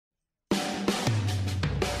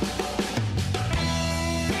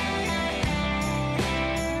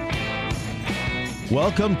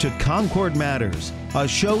Welcome to Concord Matters, a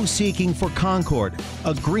show seeking for concord,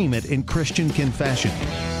 agreement in Christian confession.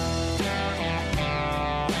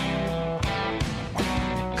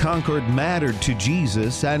 Concord mattered to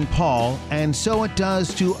Jesus and Paul, and so it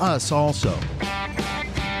does to us also.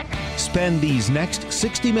 Spend these next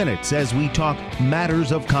 60 minutes as we talk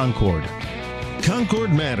matters of Concord.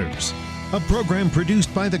 Concord Matters, a program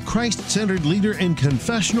produced by the Christ-centered leader in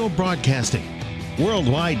confessional broadcasting,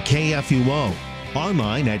 worldwide KFUO,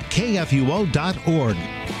 online at kfuo.org.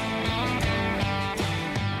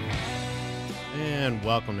 And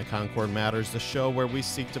welcome to Concord Matters, the show where we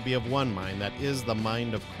seek to be of one mind, that is the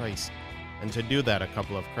mind of Christ. And to do that, a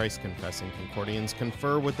couple of Christ-confessing Concordians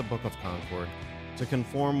confer with the Book of Concord to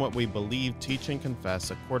conform what we believe, teach, and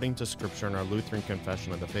confess according to Scripture in our Lutheran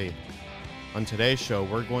Confession of the Faith. On today's show,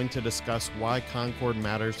 we're going to discuss why Concord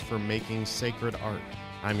matters for making sacred art.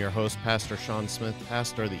 I'm your host, Pastor Sean Smith,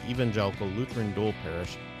 pastor of the Evangelical Lutheran Dual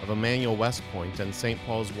Parish of Emmanuel West Point and St.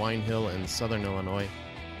 Paul's Wine Hill in Southern Illinois.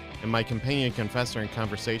 And my companion confessor in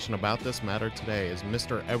conversation about this matter today is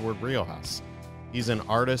Mr. Edward Riojas. He's an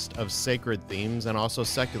artist of sacred themes and also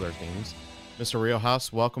secular themes. Mr.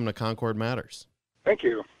 Riojas, welcome to Concord Matters. Thank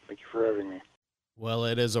you. Thank you for having me. Well,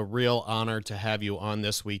 it is a real honor to have you on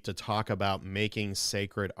this week to talk about making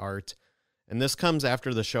sacred art. And this comes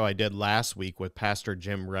after the show I did last week with Pastor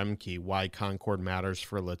Jim Remke, Why Concord Matters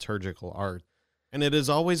for Liturgical Art. And it is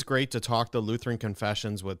always great to talk the Lutheran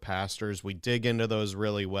confessions with pastors. We dig into those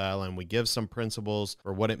really well, and we give some principles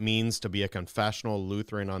for what it means to be a confessional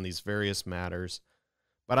Lutheran on these various matters.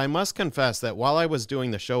 But I must confess that while I was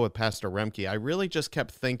doing the show with Pastor Remke, I really just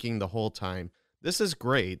kept thinking the whole time, this is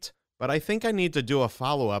great, but I think I need to do a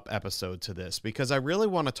follow-up episode to this because I really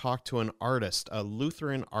want to talk to an artist, a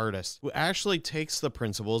Lutheran artist, who actually takes the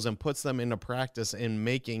principles and puts them into practice in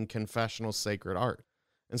making confessional sacred art.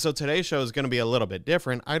 And so today's show is going to be a little bit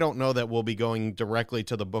different. I don't know that we'll be going directly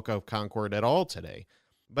to the Book of Concord at all today.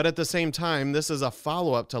 But at the same time, this is a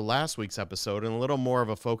follow-up to last week's episode and a little more of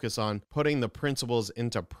a focus on putting the principles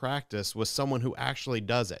into practice with someone who actually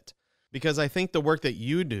does it. Because I think the work that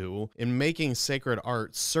you do in making sacred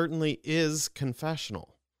art certainly is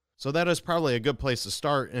confessional. So that is probably a good place to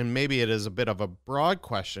start, and maybe it is a bit of a broad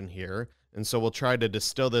question here, and so we'll try to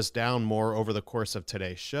distill this down more over the course of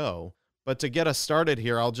today's show. But to get us started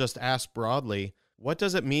here, I'll just ask broadly, what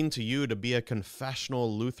does it mean to you to be a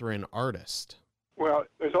confessional Lutheran artist? Well,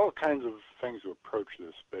 there's all kinds of things to approach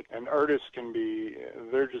this, but an artist can be,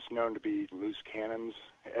 they're just known to be loose cannons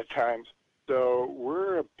at times. So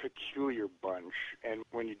we're a peculiar bunch, and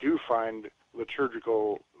when you do find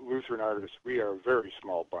liturgical Lutheran artists, we are a very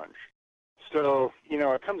small bunch. So,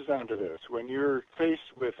 it comes down to this. When you're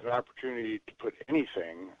faced with an opportunity to put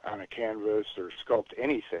anything on a canvas or sculpt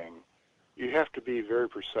anything, you have to be very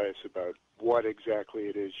precise about what exactly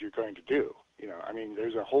it is you're going to do.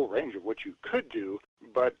 There's a whole range of what you could do,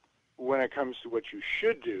 but when it comes to what you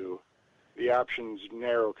should do, the options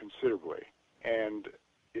narrow considerably. And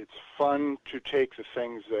it's fun to take the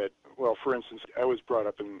things that, well, for instance, I was brought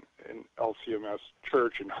up in LCMS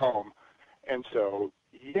church and home, and so,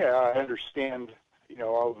 I understand,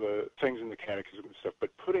 all the things in the catechism and stuff,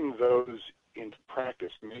 but putting those into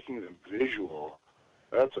practice, making them visual,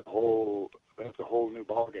 that's a whole new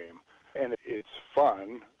ballgame. And it's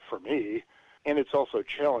fun for me, and it's also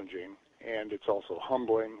challenging, and it's also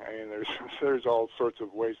humbling. There's all sorts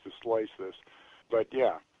of ways to slice this, but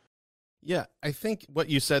yeah. Yeah, I think what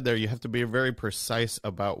you said there, you have to be very precise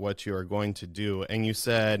about what you are going to do.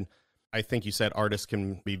 And I think you said artists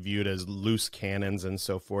can be viewed as loose cannons and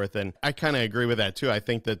so forth. And I kind of agree with that too. I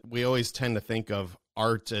think that we always tend to think of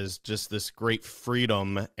art as just this great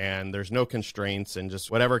freedom and there's no constraints and just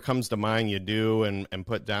whatever comes to mind you do and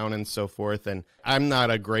put down and so forth. And I'm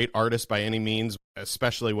not a great artist by any means,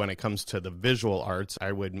 especially when it comes to the visual arts.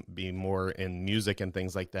 I would be more in music and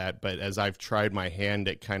things like that. But as I've tried my hand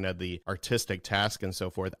at kind of the artistic task and so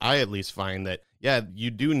forth, I at least find that, you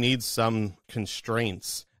do need some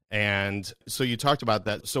constraints. And so you talked about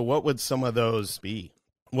that. So what would some of those be?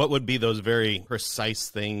 What would be those very precise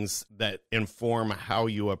things that inform how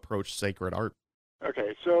you approach sacred art?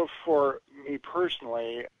 Okay, so for me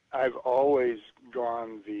personally, I've always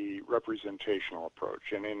gone the representational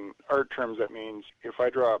approach. And in art terms, that means if I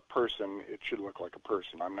draw a person, it should look like a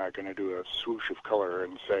person. I'm not going to do a swoosh of color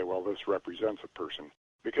and say, well, this represents a person.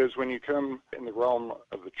 Because when you come in the realm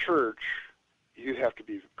of the church, you have to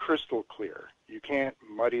be crystal clear. You can't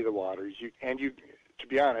muddy the waters. To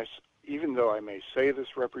be honest, even though I may say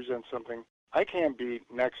this represents something, I can't be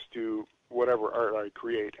next to whatever art I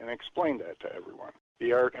create and explain that to everyone.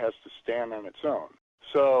 The art has to stand on its own.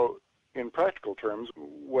 So in practical terms,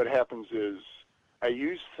 what happens is I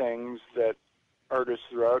use things that artists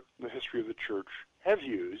throughout the history of the church have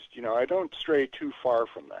used. I don't stray too far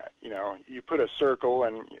from that. You put a circle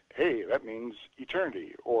and, hey, that means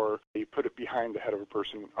eternity. Or you put it behind the head of a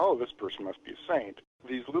person, oh, this person must be a saint.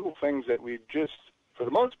 These little things that we just, for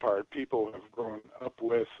the most part, people have grown up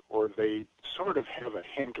with, or they sort of have a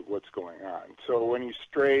hint of what's going on. So when you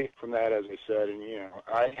stray from that, as I said, and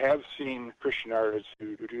I have seen Christian artists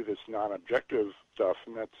who do this non-objective stuff,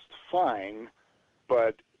 and that's fine,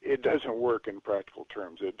 but it doesn't work in practical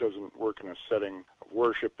terms. It doesn't work in a setting of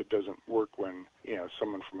worship. It doesn't work when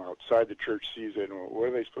someone from outside the church sees it, and what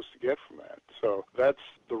are they supposed to get from that? So that's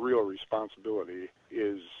the real responsibility,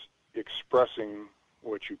 is expressing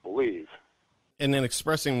what you believe. And in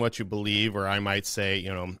expressing what you believe, or I might say,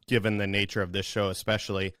 given the nature of this show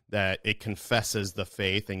especially, that it confesses the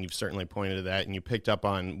faith, and you've certainly pointed to that, and you picked up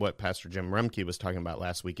on what Pastor Jim Remke was talking about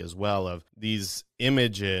last week as well, of these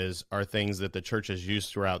images are things that the church has used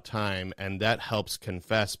throughout time, and that helps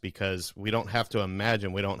confess because we don't have to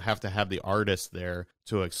imagine, we don't have to have the artist there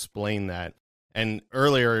to explain that. And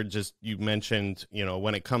earlier, you mentioned,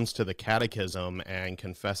 when it comes to the catechism and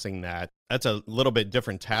confessing that, that's a little bit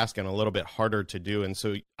different task and a little bit harder to do. And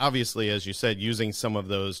so obviously, as you said, using some of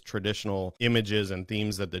those traditional images and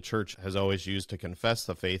themes that the church has always used to confess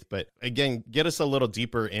the faith. But again, get us a little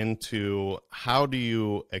deeper into how do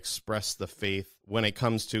you express the faith when it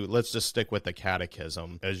comes to, let's just stick with the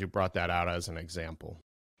catechism, as you brought that out as an example.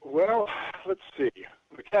 Well, let's see.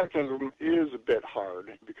 The catechism is a bit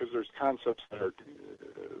hard because there's concepts that are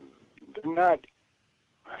they're not,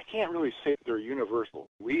 I can't really say they're universal.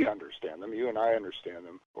 We understand them, you and I understand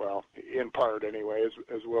them, well, in part anyway,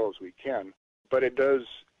 as well as we can. But it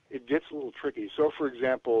gets a little tricky. So, for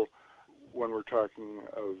example, when we're talking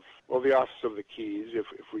of, the office of the keys, if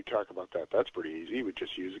we talk about that, that's pretty easy. We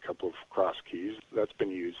just use a couple of cross keys. That's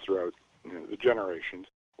been used throughout the generations.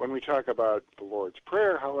 When we talk about the Lord's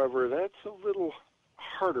Prayer, however, that's a little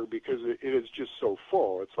harder because it is just so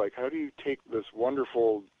full. It's like, how do you take this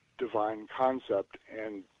wonderful divine concept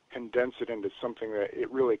and condense it into something that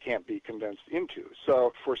it really can't be condensed into?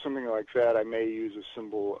 So for something like that, I may use a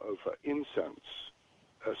symbol of incense,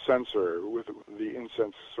 a censer with the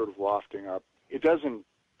incense sort of wafting up. It doesn't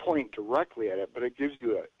point directly at it, but it gives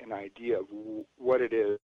you an idea of what it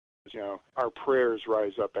is. Our prayers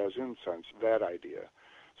rise up as incense, that idea.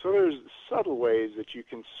 So there's subtle ways that you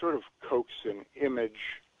can sort of coax an image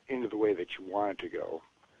into the way that you want it to go.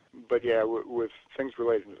 But yeah, with things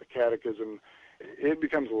related to the catechism, it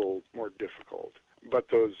becomes a little more difficult. But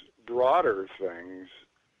those broader things,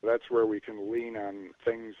 that's where we can lean on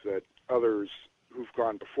things that others who've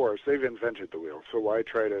gone before us, they've invented the wheel. So why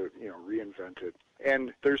try to, reinvent it?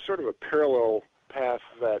 And there's sort of a parallel path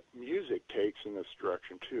that music takes in this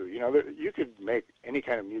direction too. You could make any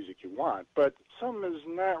kind of music you want, but some is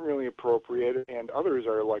not really appropriate, and others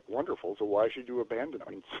are like wonderful. So why should you abandon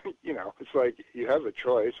them? It's like you have a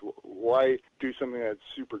choice. Why do something that's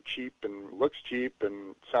super cheap and looks cheap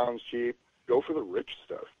and sounds cheap? Go for the rich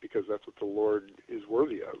stuff because that's what the Lord is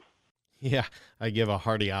worthy of. Yeah, I give a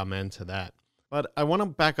hearty amen to that. But I want to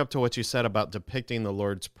back up to what you said about depicting the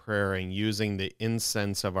Lord's Prayer and using the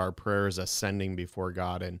incense of our prayers ascending before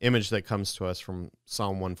God, an image that comes to us from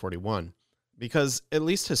Psalm 141. Because at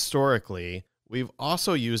least historically, we've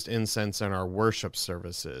also used incense in our worship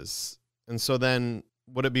services. And so then,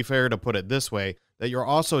 would it be fair to put it this way, that you're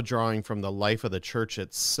also drawing from the life of the church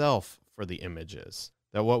itself for the images?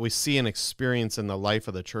 That what we see and experience in the life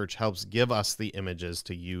of the church helps give us the images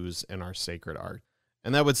to use in our sacred art.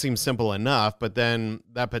 And that would seem simple enough, but then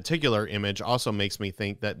that particular image also makes me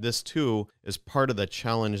think that this too is part of the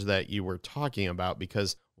challenge that you were talking about,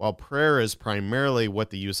 because while prayer is primarily what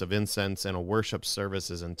the use of incense in a worship service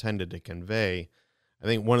is intended to convey, I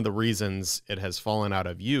think one of the reasons it has fallen out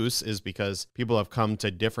of use is because people have come to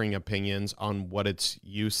differing opinions on what its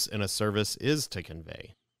use in a service is to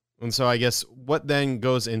convey. And so I guess what then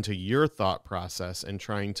goes into your thought process in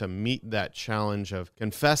trying to meet that challenge of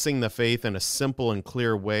confessing the faith in a simple and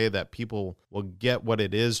clear way that people will get what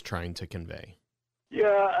it is trying to convey?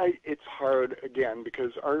 Yeah, it's hard, again,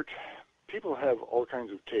 because art, people have all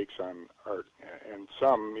kinds of takes on art, and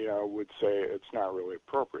some, would say it's not really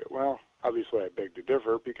appropriate. Well, obviously I beg to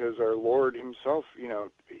differ, because our Lord himself,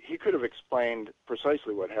 he could have explained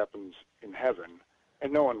precisely what happens in heaven,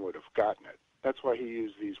 and no one would have gotten it. That's why he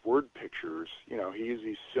used these word pictures. He used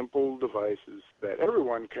these simple devices that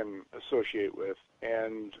everyone can associate with.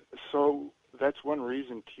 And so that's one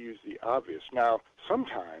reason to use the obvious. Now,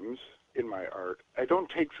 sometimes in my art, I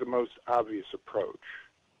don't take the most obvious approach.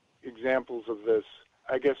 Examples of this,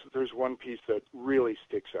 I guess there's one piece that really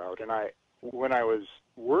sticks out, and I when I was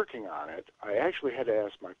working on it, I actually had to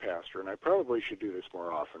ask my pastor, and I probably should do this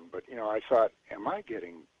more often, but, I thought, am I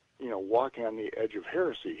getting, walking on the edge of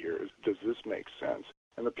heresy here? Does this make sense?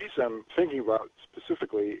 And the piece I'm thinking about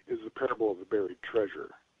specifically is the parable of the buried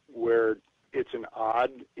treasure, where it's an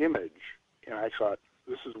odd image, and I thought,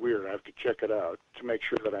 this is weird, I have to check it out to make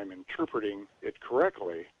sure that I'm interpreting it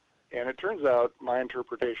correctly. And it turns out my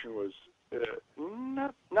interpretation was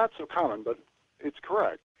not so common, but it's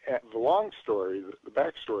correct. And the long story, the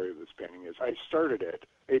backstory of this painting is I started it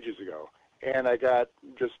ages ago, and I got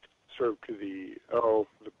just sort of to the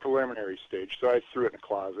preliminary stage. So I threw it in a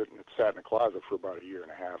closet, and it sat in a closet for about a year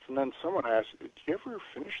and a half. And then someone asked, did you ever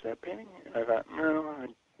finish that painting? And I thought, no,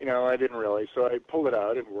 I didn't really. So I pulled it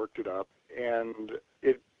out and worked it up, and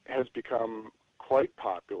it has become quite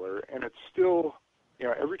popular. And it's still,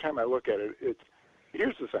 every time I look at it,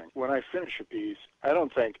 here's the thing. When I finish a piece, I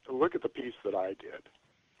don't think, look at the piece that I did.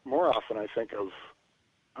 More often I think of,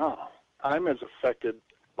 I'm as affected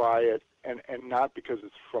by it, and not because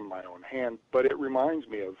it's from my own hand, but it reminds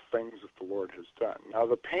me of things that the Lord has done. Now,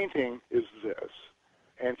 the painting is this,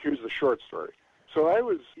 and here's the short story. So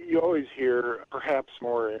you always hear, perhaps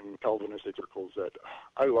more in Calvinistic circles, that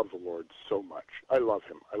I love the Lord so much. I love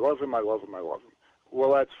him. I love him. I love him. I love him.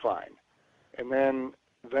 Well, that's fine. And then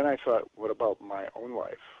I thought, what about my own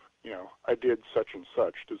life? I did such and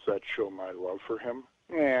such. Does that show my love for him?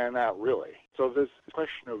 Not really. So this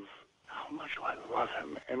question of how much do I love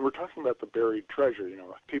him? And we're talking about the buried treasure.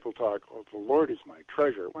 People talk, the Lord is my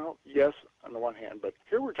treasure. Well, yes, on the one hand, but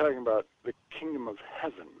here we're talking about the kingdom of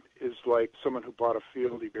heaven is like someone who bought a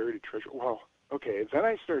field, he buried a treasure. Well, okay, then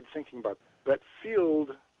I started thinking about that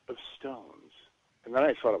field of stones. And then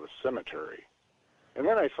I thought of a cemetery. And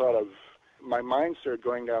then I thought of, my mind started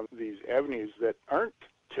going down these avenues that aren't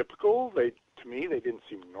typical. To me, they didn't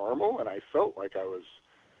seem normal, and I felt like I was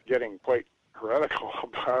getting quite heretical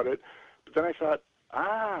about it. But then I thought,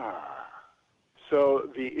 so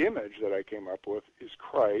the image that I came up with is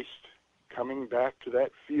Christ coming back to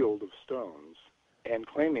that field of stones and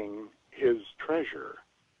claiming his treasure.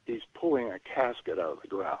 He's pulling a casket out of the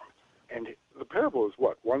ground. And the parable is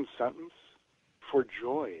what, one sentence? For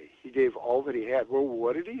joy, he gave all that he had. Well,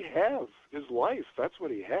 what did he have? His life, that's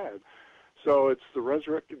what he had. So it's the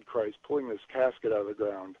resurrected Christ pulling this casket out of the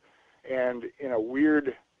ground. And in a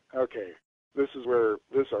weird, this is where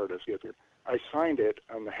this artist gets it. I signed it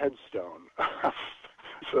on the headstone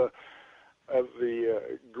of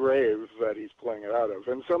the grave that he's pulling it out of.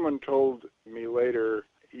 And someone told me later,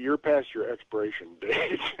 you're past your expiration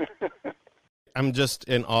date. I'm just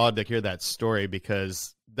in awe to hear that story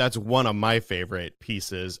because that's one of my favorite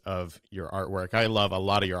pieces of your artwork. I love a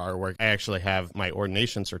lot of your artwork. I actually have my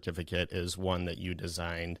ordination certificate is one that you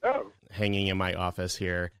designed hanging in my office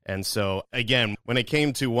here. And so, again, when it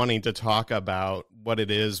came to wanting to talk about what it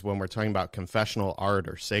is when we're talking about confessional art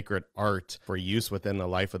or sacred art for use within the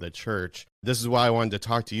life of the church, this is why I wanted to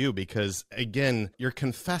talk to you because, again, you're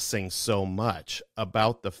confessing so much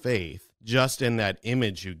about the faith just in that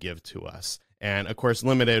image you give to us. And, of course,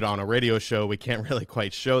 limited on a radio show, we can't really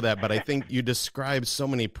quite show that. But I think you describe so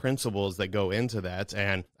many principles that go into that.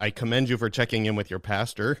 And I commend you for checking in with your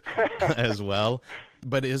pastor as well.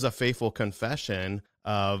 But it is a faithful confession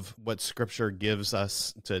of what Scripture gives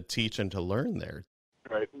us to teach and to learn there.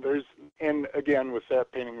 Right. And again, with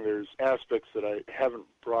that painting, there's aspects that I haven't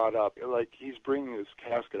brought up. Like he's bringing this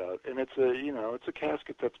casket out, and it's a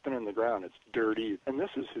casket that's been in the ground. It's dirty, and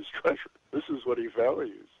this is his treasure. This is what he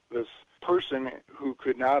values. This person who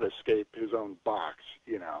could not escape his own box.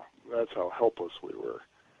 That's how helpless we were.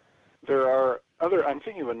 I'm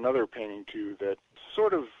thinking of another painting too that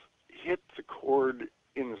sort of hit the chord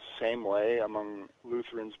in the same way among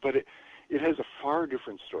Lutherans, but it has a far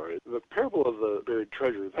different story. The parable of the buried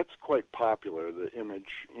treasure, that's quite popular, the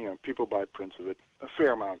image. People buy prints of it a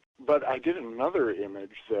fair amount. But I did another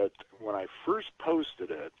image that when I first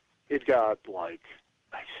posted it, it got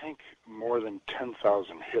I think more than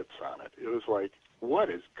 10,000 hits on it. It was like, what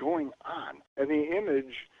is going on? And the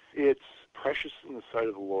image, it's precious in the sight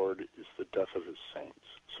of the Lord is the death of his saints.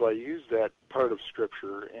 So I used that part of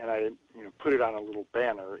Scripture, and I put it on a little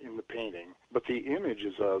banner in the painting. But the image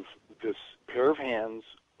is of this pair of hands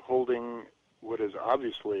holding what is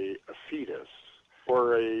obviously a fetus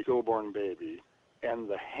or a stillborn baby, and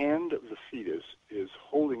the hand of the fetus is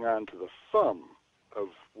holding on to the thumb of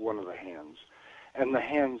one of the hands, and the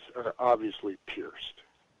hands are obviously pierced.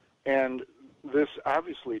 And this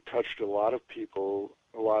obviously touched a lot of people,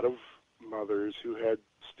 a lot of mothers who had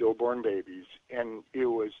stillborn babies, and it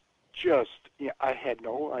was just, I had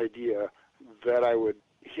no idea that I would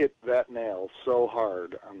hit that nail so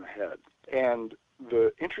hard on the head. And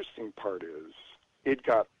the interesting part is it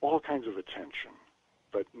got all kinds of attention,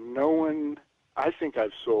 but no one, I think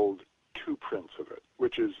I've sold 2 prints of it,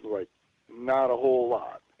 which is like not a whole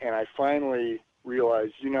lot. And I finally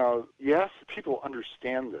realized, yes, people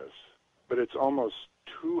understand this, but it's almost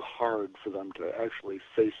too hard for them to actually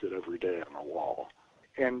face it every day on the wall.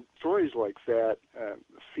 And stories like that,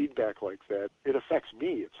 feedback like that, it affects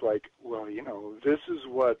me. It's like, well, this is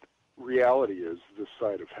what reality is this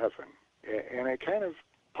side of heaven. And it kind of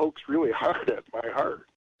pokes really hard at my heart.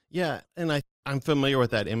 Yeah, and I'm familiar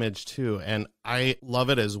with that image too, and I love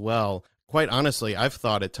it as well. Quite honestly, I've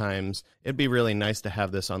thought at times it'd be really nice to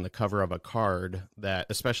have this on the cover of a card that,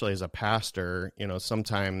 especially as a pastor,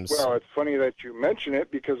 sometimes... Well, it's funny that you mention it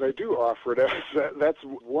because I do offer it as that's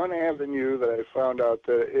one avenue that I found out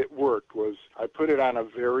that it worked was I put it on a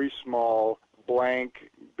very small blank,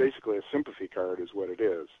 basically a sympathy card is what it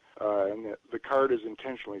is. And the card is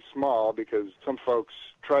intentionally small because some folks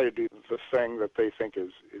try to do the thing that they think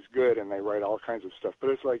is good and they write all kinds of stuff.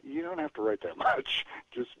 But it's like, you don't have to write that much.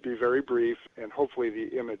 Just be very brief, and hopefully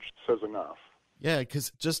the image says enough. Yeah,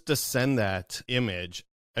 because just to send that image,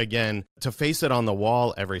 again, to face it on the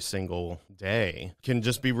wall every single day can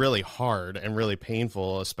just be really hard and really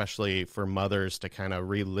painful, especially for mothers to kind of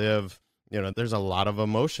relive. There's a lot of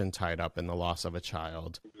emotion tied up in the loss of a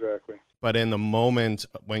child. Exactly. But in the moment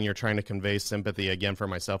when you're trying to convey sympathy, again, for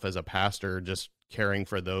myself as a pastor, just caring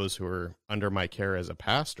for those who are under my care as a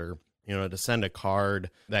pastor, to send a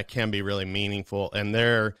card that can be really meaningful. And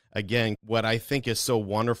there, again, what I think is so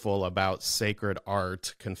wonderful about sacred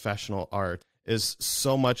art, confessional art, is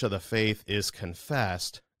so much of the faith is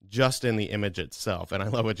confessed just in the image itself. And I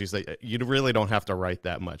love what you say. You really don't have to write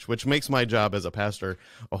that much, which makes my job as a pastor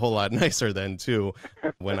a whole lot nicer then, too,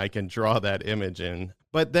 when I can draw that image in.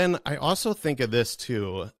 But then I also think of this,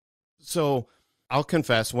 too. So I'll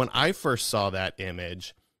confess, when I first saw that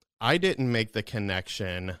image, I didn't make the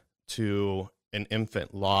connection to an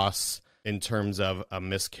infant loss in terms of a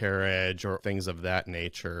miscarriage or things of that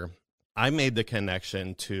nature. I made the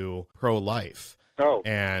connection to pro-life. Oh.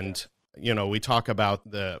 And we talk about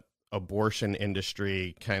the abortion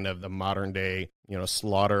industry, kind of the modern day,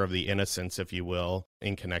 slaughter of the innocents, if you will,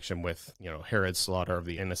 in connection with, Herod's slaughter of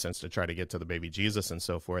the innocents to try to get to the baby Jesus and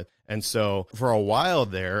so forth. And so for a while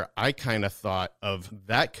there, I kind of thought of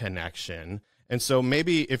that connection. And so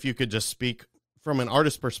maybe if you could just speak from an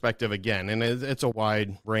artist perspective again, and it's a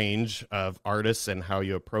wide range of artists and how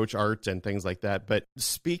you approach art and things like that, but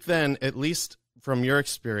speak then, at least from your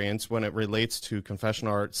experience when it relates to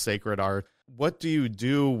confessional art, sacred art, what do you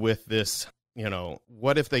do with this?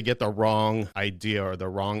 What if they get the wrong idea or the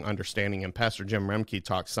wrong understanding? And Pastor Jim Remke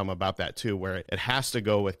talks some about that too, where it has to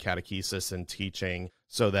go with catechesis and teaching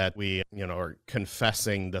so that we, are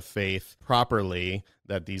confessing the faith properly,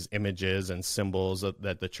 that these images and symbols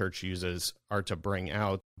that the church uses are to bring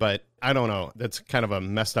out. But I don't know. That's kind of a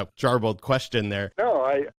messed up, jarbled question there. No,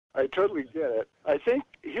 I totally get it. I think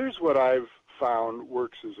here's what I've found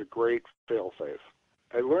works as a great fail-safe.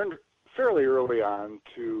 I learned fairly early on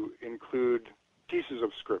to include pieces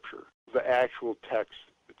of Scripture, the actual text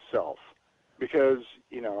itself, because,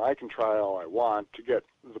 I can try all I want to get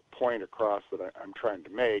the point across that I'm trying to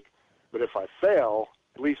make, but if I fail,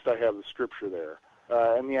 at least I have the Scripture there.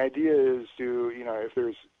 And the idea is to, if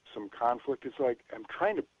there's some conflict, it's like I'm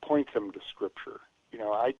trying to point them to Scripture.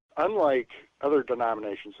 Unlike other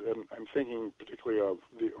denominations, and I'm thinking particularly of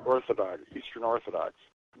the Orthodox, Eastern Orthodox,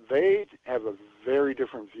 they have a very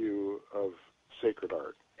different view of sacred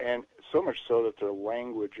art, and so much so that their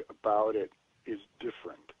language about it is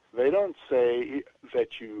different. They don't say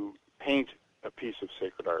that you paint a piece of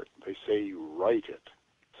sacred art. They say you write it.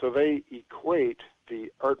 So they equate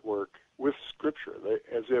the artwork with Scripture,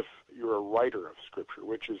 as if you're a writer of Scripture,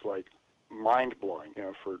 which is like mind-blowing,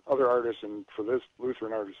 for other artists and for this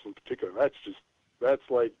Lutheran artist in particular.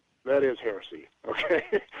 That is heresy,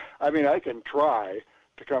 okay? I mean, I can try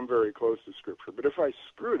to come very close to Scripture, but if I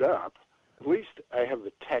screwed up, at least I have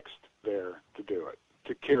the text there to do it,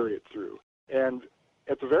 to carry it through. And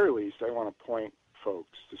at the very least, I want to point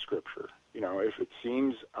folks to Scripture. If it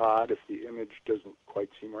seems odd, if the image doesn't quite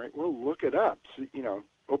seem right, well, look it up. So,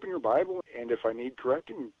 open your Bible, and if I need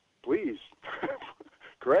correcting, please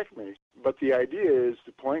correct me. But the idea is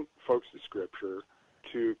to point folks to Scripture,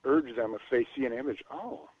 to urge them if they see an image,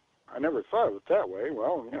 oh, I never thought of it that way.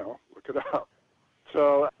 Well, look it up.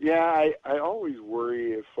 So, yeah, I always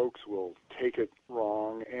worry if folks will take it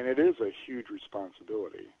wrong, and it is a huge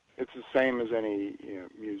responsibility. It's the same as any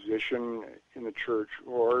musician in the church,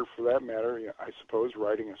 or for that matter, I suppose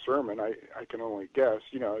writing a sermon. I can only guess.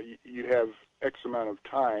 You have X amount of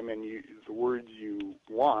time, and the words you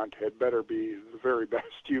want had better be the very best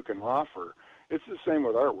you can offer. It's the same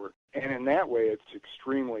with artwork. And in that way, it's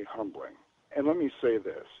extremely humbling. And let me say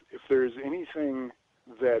this. If there's anything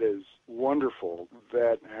that is wonderful,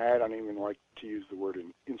 that I don't even like to use the word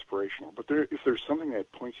inspirational, but if there's something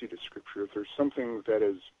that points you to Scripture, if there's something that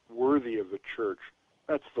is worthy of the church,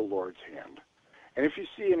 that's the Lord's hand. And if you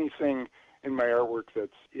see anything in my artwork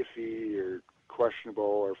that's iffy or questionable,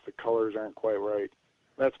 or if the colors aren't quite right,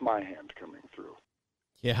 that's my hand coming through.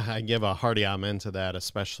 Yeah, I give a hearty amen to that,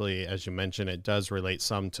 especially as you mentioned, it does relate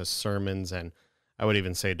some to sermons, and I would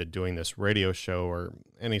even say to doing this radio show or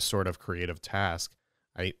any sort of creative task.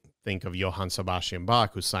 I think of Johann Sebastian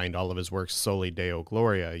Bach, who signed all of his works Soli Deo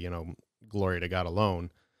Gloria, glory to God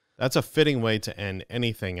alone. That's a fitting way to end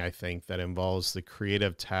anything, I think, that involves the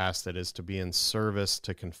creative task that is to be in service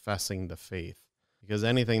to confessing the faith. Because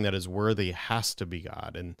anything that is worthy has to be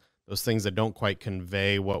God, and those things that don't quite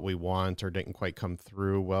convey what we want or didn't quite come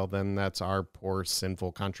through, well, then that's our poor,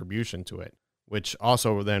 sinful contribution to it. Which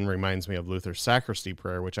also then reminds me of Luther's sacristy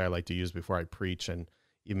prayer, which I like to use before I preach, and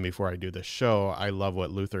even before I do the show. I love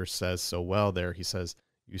what Luther says so well there. He says,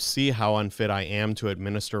 "You see how unfit I am to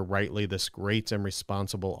administer rightly this great and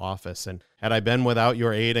responsible office, and had I been without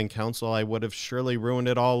your aid and counsel, I would have surely ruined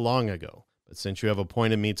it all long ago. But since you have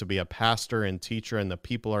appointed me to be a pastor and teacher, and the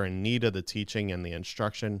people are in need of the teaching and the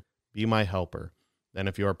instruction, be my helper. Then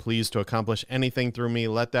if you are pleased to accomplish anything through me,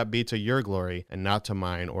 let that be to your glory and not to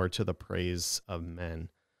mine or to the praise of men."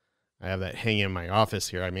 I have that hanging in my office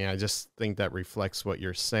here. I mean, I just think that reflects what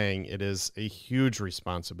you're saying. It is a huge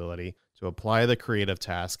responsibility to apply the creative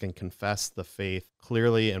task and confess the faith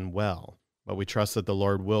clearly and well, but we trust that the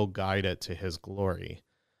Lord will guide it to his glory.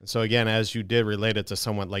 And so again, as you did relate it to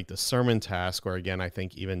somewhat like the sermon task, or again, I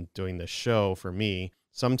think even doing the show for me,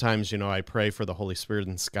 sometimes, I pray for the Holy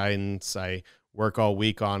Spirit's guidance. I work all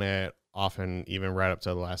week on it, often even right up to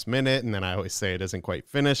the last minute. And then I always say it isn't quite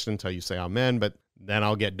finished until you say amen, but then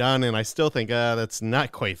I'll get done and I still think, that's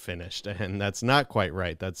not quite finished and that's not quite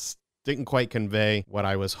right. That's didn't quite convey what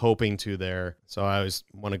I was hoping to there. So I always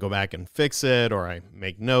want to go back and fix it, or I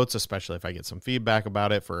make notes, especially if I get some feedback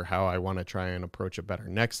about it for how I want to try and approach it better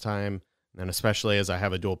next time. And especially as I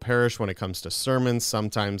have a dual parish when it comes to sermons,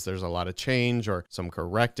 sometimes there's a lot of change or some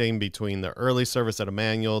correcting between the early service at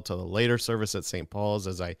Emmanuel to the later service at St. Paul's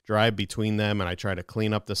as I drive between them and I try to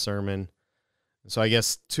clean up the sermon. So I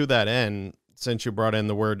guess to that end, since you brought in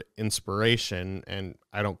the word inspiration, and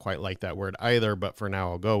I don't quite like that word either, but for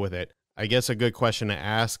now I'll go with it. I guess a good question to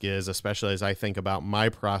ask is, especially as I think about my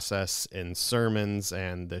process in sermons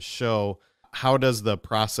and the show, how does the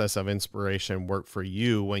process of inspiration work for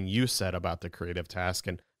you when you set about the creative task,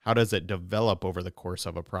 and how does it develop over the course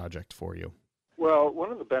of a project for you? Well,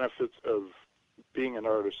 one of the benefits of being an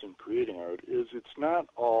artist and creating art is it's not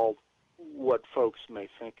all what folks may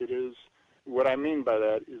think it is. What I mean by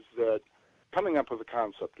that is that coming up with a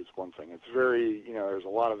concept is one thing. It's very, there's a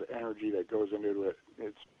lot of energy that goes into it.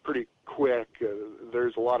 It's pretty quick.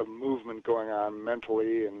 There's a lot of movement going on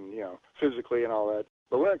mentally and, physically and all that.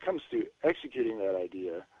 But when it comes to executing that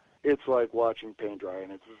idea, it's like watching paint dry,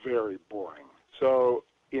 and it's very boring. So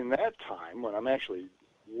in that time, when I'm actually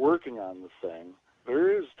working on the thing,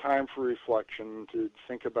 there is time for reflection to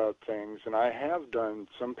think about things. And I have done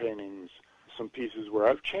some paintings, some pieces where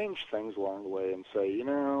I've changed things along the way and say,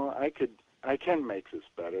 I can make this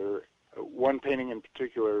better. One painting in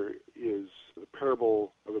particular is the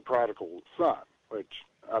parable of the prodigal son, which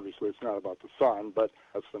obviously it's not about the son, but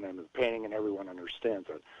that's the name of the painting and everyone understands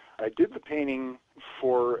it. I did the painting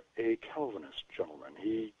for a Calvinist gentleman.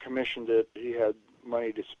 He commissioned it. He had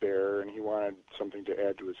money to spare and he wanted something to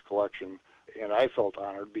add to his collection. And I felt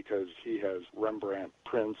honored because he has Rembrandt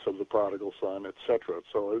prints of the prodigal son, etc.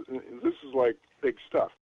 So this is like big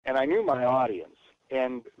stuff. And I knew my audience.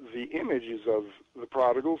 And the images of the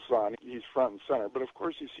prodigal son, he's front and center, but of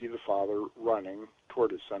course you see the father running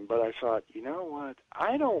toward his son. But I thought, you know what?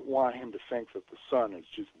 I don't want him to think that the son is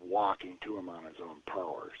just walking to him on his own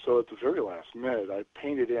power. So at the very last minute, I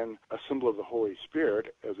painted in a symbol of the Holy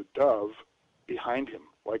Spirit as a dove behind him,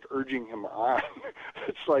 like urging him on.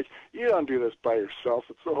 It's like, you don't do this by yourself.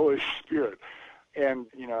 It's the Holy Spirit. And,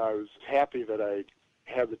 I was happy that I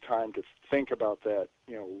had the time to think about that,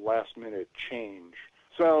 last minute change.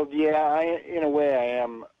 So yeah, in a way I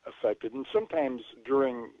am affected. And sometimes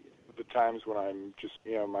during the times when I'm just,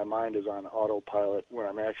 my mind is on autopilot, when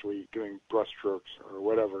I'm actually doing brushstrokes or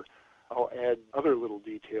whatever, I'll add other little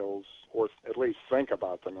details or at least think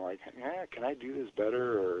about them like, can I do this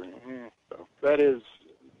better? Or So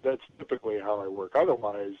that's typically how I work.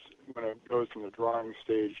 Otherwise, when it goes from the drawing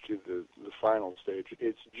stage to the final stage,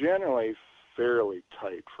 it's generally fairly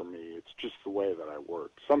tight for me. It's just the way that I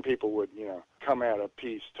work. Some people would, come at a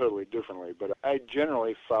piece totally differently, but I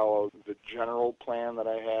generally follow the general plan that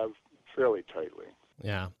I have fairly tightly.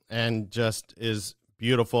 Yeah, and just is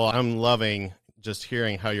beautiful. I'm loving just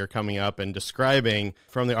hearing how you're coming up and describing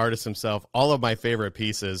from the artist himself all of my favorite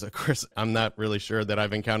pieces. Of course, I'm not really sure that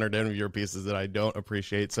I've encountered any of your pieces that I don't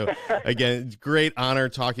appreciate. So again, great honor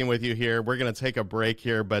talking with you here. We're going to take a break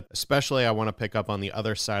here, but especially I want to pick up on the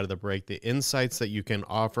other side of the break, the insights that you can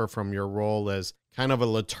offer from your role as kind of a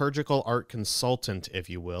liturgical art consultant, if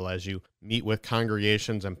you will, as you meet with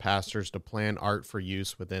congregations and pastors to plan art for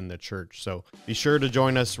use within the church. So be sure to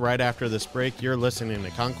join us right after this break. You're listening to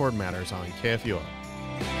Concord Matters on KFUO.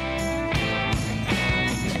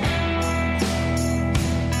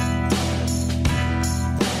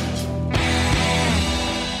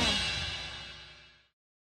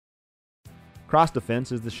 Cross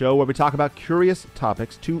Defense is the show where we talk about curious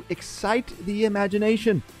topics to excite the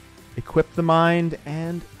imagination, equip the mind,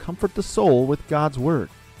 and comfort the soul with God's Word.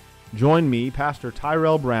 Join me, Pastor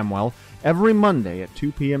Tyrell Bramwell, every Monday at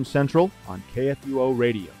 2 p.m. Central on KFUO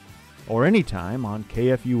Radio, or anytime on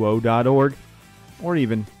KFUO.org, or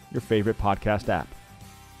even your favorite podcast app.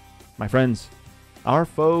 My friends, our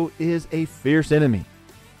foe is a fierce enemy.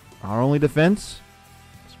 Our only defense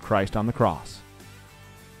is Christ on the cross.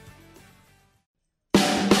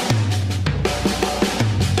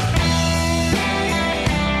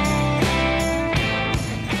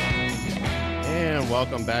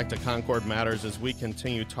 Welcome back to Concord Matters as we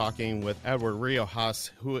continue talking with Edward Riojas,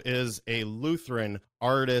 who is a Lutheran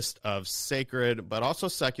artist of sacred but also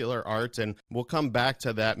secular art, and we'll come back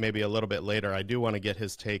to that maybe a little bit later. I do want to get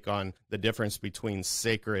his take on the difference between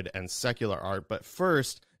sacred and secular art, but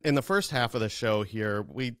first, in the first half of the show here,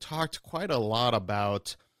 we talked quite a lot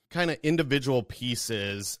about kind of individual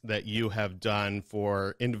pieces that you have done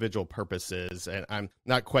for individual purposes. And I'm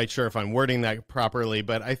not quite sure if I'm wording that properly,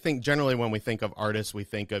 but I think generally when we think of artists, we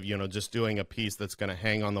think of, just doing a piece that's going to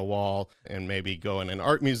hang on the wall and maybe go in an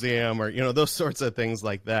art museum or, those sorts of things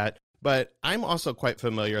like that. But I'm also quite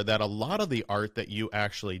familiar that a lot of the art that you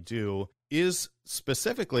actually do is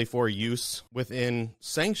specifically for use within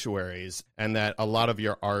sanctuaries, and that a lot of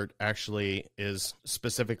your art actually is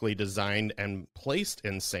specifically designed and placed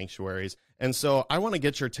in sanctuaries. And so I want to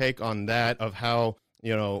get your take on that, of how,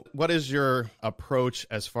 what is your approach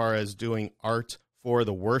as far as doing art for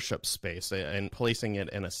the worship space and placing it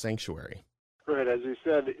in a sanctuary? Right, as you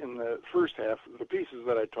said in the first half, the pieces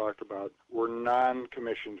that I talked about were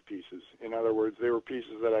non-commissioned pieces. In other words, they were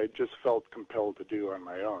pieces that I just felt compelled to do on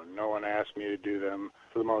my own. No one asked me to do them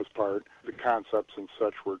for the most part. The concepts and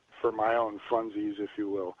such were for my own funsies, if you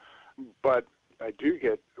will. But I do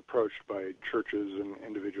get approached by churches and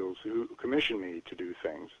individuals who commission me to do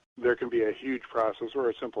things. There can be a huge process or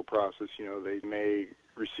a simple process. They may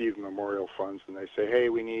receive memorial funds and they say, hey,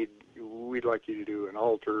 we'd like you to do an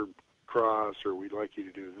altar cross, or we'd like you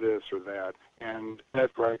to do this or that. And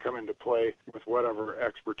that's where I come into play with whatever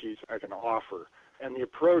expertise I can offer. And the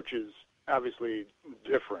approach is obviously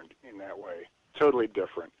different in that way, totally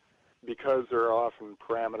different, because there are often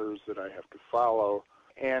parameters that I have to follow.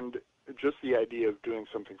 And just the idea of doing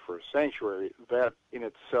something for a sanctuary, that in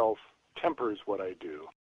itself tempers what I do.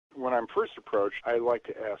 When I'm first approached, I like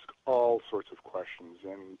to ask all sorts of questions,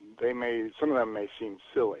 and some of them may seem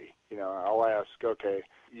silly. I'll ask, okay,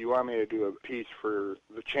 you want me to do a piece for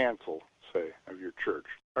the chancel, say, of your church?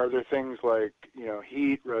 Are there things like,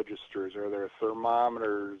 heat registers? Are there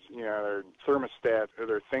thermometers? Are there thermostats? Are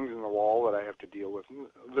there things in the wall that I have to deal with?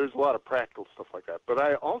 There's a lot of practical stuff like that. But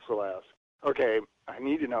I also ask, okay, I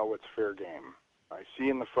need to know what's fair game. I see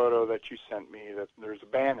in the photo that you sent me that there's a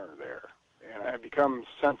banner there. And I become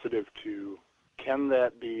sensitive to, can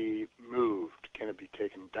that be moved? Can it be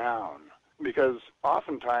taken down? Because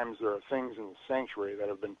oftentimes there are things in the sanctuary that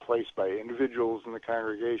have been placed by individuals in the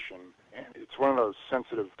congregation, and it's one of those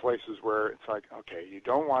sensitive places where it's like, okay, you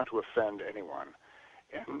don't want to offend anyone.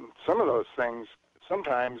 And some of those things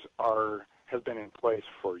sometimes have been in place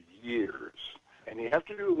for years. And you have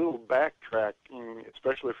to do a little backtracking,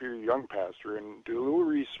 especially if you're a young pastor, and do a little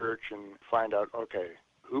research and find out, okay,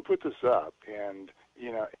 who put this up? And,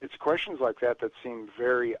 it's questions like that seem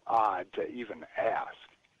very odd to even ask.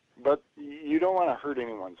 But you don't want to hurt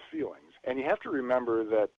anyone's feelings. And you have to remember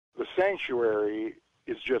that the sanctuary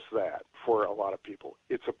is just that for a lot of people.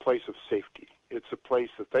 It's a place of safety. It's a place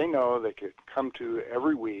that they know they could come to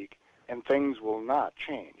every week, and things will not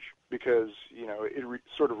change because, it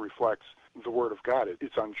sort of reflects the Word of God.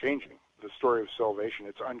 It's unchanging. The story of salvation,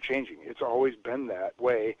 it's unchanging. It's always been that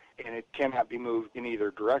way, and it cannot be moved in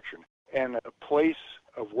either direction. And a place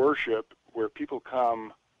of worship where people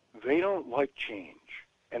come they don't like change,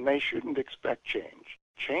 and they shouldn't expect change.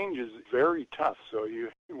 Change is very tough. So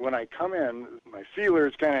when I come in, my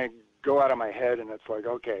feelers kind of go out of my head, and it's like,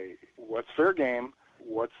 okay, what's fair game?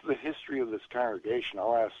 What's the history of this congregation?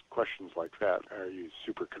 I'll ask questions like that. Are you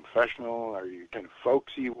super confessional? Are you kind of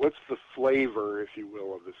folksy? What's the flavor, if you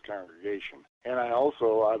will, of this congregation? And I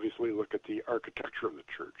also obviously look at the architecture of the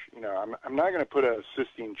church. I'm not going to put a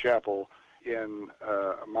Sistine Chapel in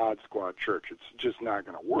a Mod Squad church. It's just not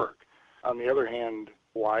going to work. On the other hand,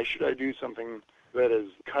 why should I do something that is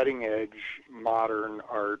cutting-edge, modern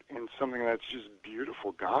art and something that's just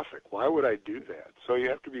beautiful Gothic? Why would I do that? So you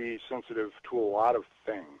have to be sensitive to a lot of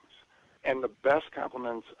things. And the best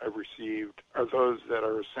compliments I've received are those that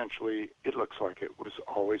are essentially, it looks like it was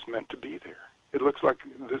always meant to be there. It looks like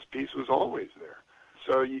this piece was always there.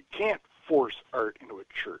 So you can't force art into a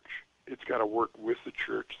church. It's got to work with the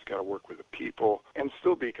church, it's got to work with the people, and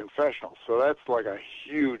still be confessional. So that's like a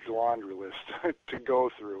huge laundry list to go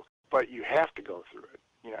through. But you have to go through it.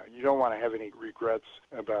 You don't want to have any regrets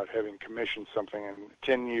about having commissioned something, and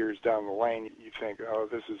 10 years down the lane, you think, oh,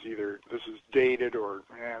 this is dated, or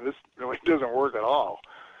this really doesn't work at all.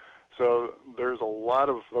 So there's a lot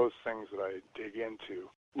of those things that I dig into,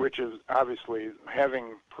 which is obviously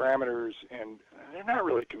having parameters, and they're not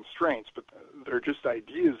really constraints, but they're just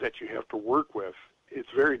ideas that you have to work with. It's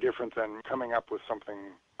very different than coming up with something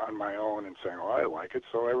on my own and saying, I like it,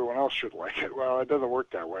 so everyone else should like it. Well, it doesn't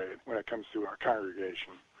work that way when it comes to our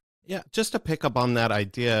congregation. Yeah, just to pick up on that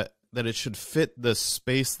idea that it should fit the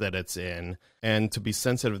space that it's in, and to be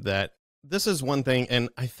sensitive that this is one thing, and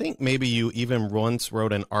I think maybe you even once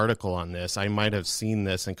wrote an article on this. I might have seen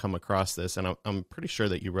this and come across this, and I'm pretty sure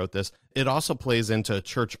that you wrote this. It also plays into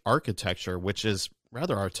church architecture, which is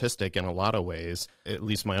rather artistic in a lot of ways, at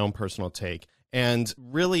least my own personal take, and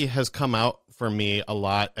really has come out for me a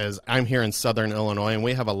lot as I'm here in Southern Illinois, and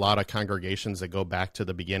we have a lot of congregations that go back to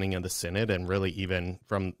the beginning of the Synod, and really even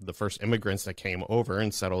from the first immigrants that came over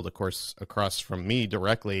and settled, of course, across from me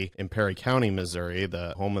directly in Perry County, Missouri,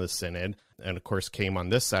 the home of the Synod, and of course came on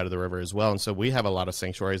this side of the river as well. And so we have a lot of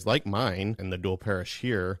sanctuaries like mine in the dual parish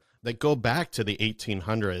here that go back to the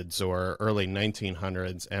 1800s or early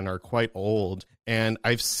 1900s and are quite old. And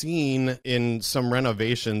I've seen in some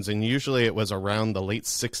renovations, and usually it was around the late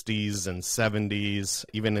 60s and 70s,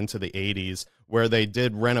 even into the 80s, where they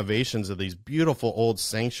did renovations of these beautiful old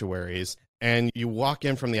sanctuaries. And you walk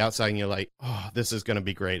in from the outside and you're like, oh, this is going to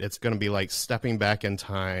be great. It's going to be like stepping back in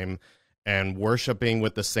time and worshiping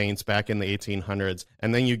with the saints back in the 1800s.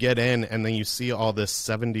 And then you get in and then you see all this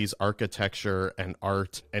 70s architecture and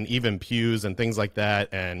art and even pews and things like that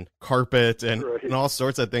and carpet and, Right. and all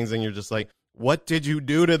sorts of things. And you're just like, what did you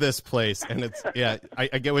do to this place? And it's, yeah,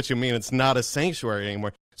 I get what you mean. It's not a sanctuary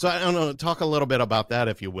anymore. So I don't know, talk a little bit about that,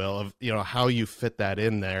 if you will, of, how you fit that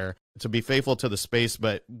in there to be faithful to the space,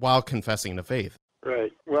 but while confessing the faith.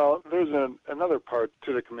 Right. Well, there's another part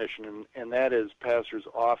to the commission, and that is pastors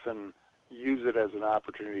often use it as an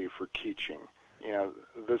opportunity for teaching.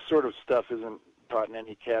 This sort of stuff isn't taught in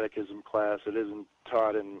any catechism class. It isn't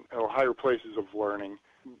taught in higher places of learning,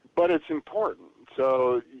 but it's important.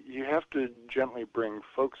 So you have to gently bring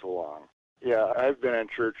folks along. Yeah, I've been in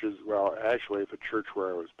churches, well, actually, at the church where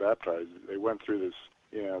I was baptized, they went through this,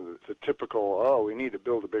 the typical, we need to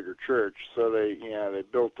build a bigger church. So they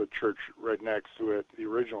built the church right next to it, the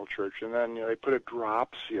original church, and then they put a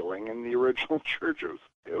drop ceiling in the original church.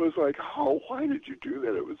 It was like, why did you do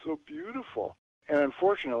that? It was so beautiful. And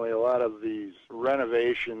unfortunately, a lot of these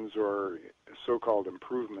renovations or so-called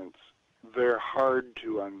improvements, they're hard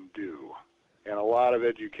to undo. And a lot of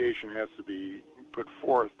education has to be put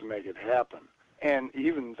forth to make it happen. And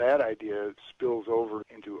even that idea spills over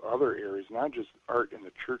into other areas, not just art in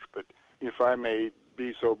the church, but if I may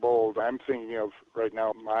be so bold, I'm thinking of right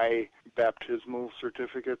now my baptismal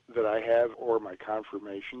certificate that I have, or my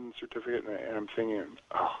confirmation certificate, and I'm thinking,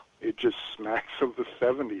 it just smacks of the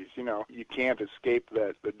 70s. You can't escape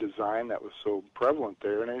the design that was so prevalent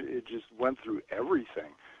there, and it just went through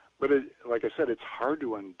everything. But like I said, it's hard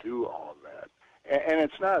to undo all of that. And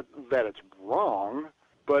it's not that it's wrong,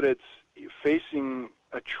 but it's facing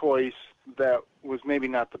a choice that was maybe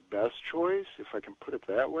not the best choice, if I can put it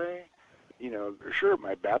that way. Sure,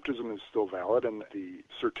 my baptism is still valid, and the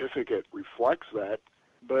certificate reflects that.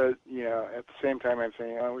 But, at the same time, I'm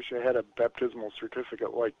saying, I wish I had a baptismal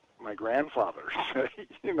certificate like my grandfather's,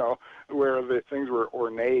 where the things were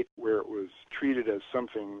ornate, where it was treated as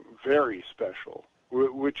something very special,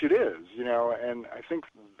 which it is, and I think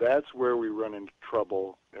that's where we run into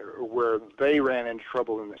trouble, or where they ran into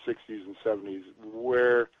trouble in the 60s and 70s,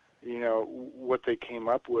 where, what they came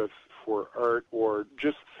up with for art or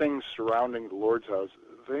just things surrounding the Lord's house,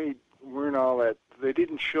 they weren't all that, they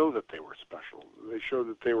didn't show that they were special. They showed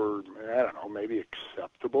that they were, I don't know, maybe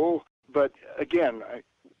acceptable. But again,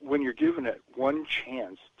 when you're given it one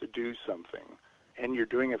chance to do something and you're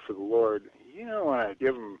doing it for the Lord, you don't want to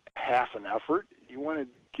give them half an effort. You want to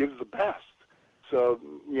give the best. So,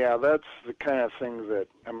 yeah, that's the kind of thing that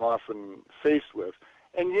I'm often faced with.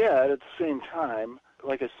 And yet, at the same time,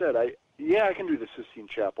 like I said, I can do the Sistine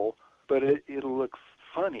Chapel, but it'll look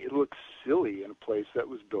funny. It'll look silly in a place that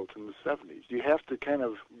was built in the 70s. You have to kind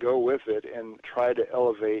of go with it and try to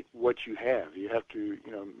elevate what you have. You have to,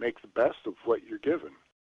 make the best of what you're given.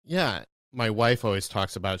 Yeah. My wife always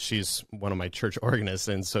talks about, she's one of my church organists,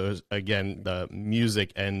 and so, again, the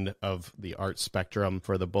music end of the art spectrum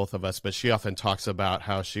for the both of us, but she often talks about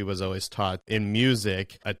how she was always taught in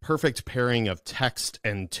music, a perfect pairing of text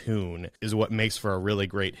and tune is what makes for a really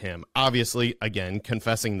great hymn. Obviously, again,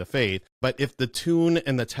 confessing the faith, but if the tune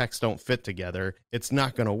and the text don't fit together, it's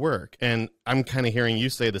not going to work. And I'm kind of hearing you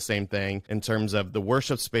say the same thing in terms of the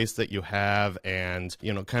worship space that you have and,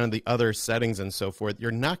 kind of the other settings and so forth.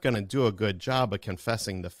 You're not going to do a good job of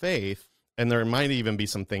confessing the faith, and there might even be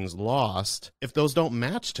some things lost if those don't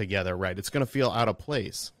match together right. It's going to feel out of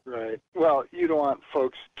place. Right. Well, you don't want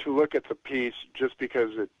folks to look at the piece just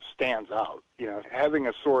because it stands out. Having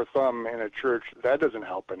a sore thumb in a church, that doesn't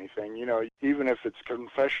help anything. Even if it's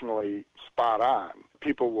confessionally spot on,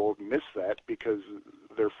 people will miss that because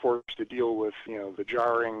they're forced to deal with, the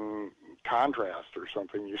jarring contrast or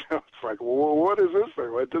something. It's like, well, what is this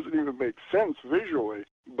thing? Well, it doesn't even make sense visually.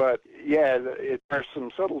 But, yeah, there are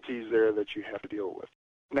some subtleties there that you have to deal with.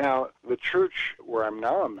 Now, the church where I'm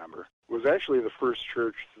now a member was actually the first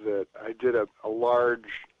church that I did a large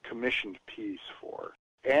commissioned piece for.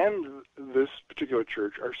 And this particular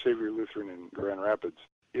church, Our Savior Lutheran in Grand Rapids,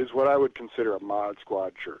 is what I would consider a Mod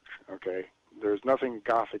Squad church, okay? There's nothing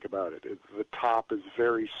Gothic about it. The top is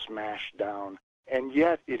very smashed down, and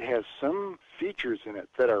yet it has some features in it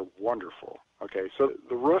that are wonderful, okay? So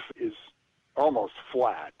the roof is almost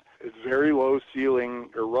flat. It's very low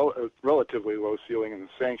ceiling, or relatively low ceiling in the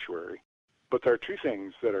sanctuary. But there are two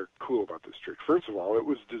things that are cool about this church. First of all, it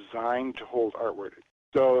was designed to hold artwork.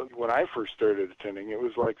 So when I first started attending, it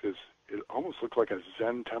was like this, it almost looked like a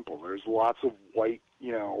Zen temple. There's lots of white,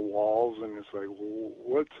 walls, and it's like, well,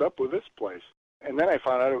 what's up with this place? And then I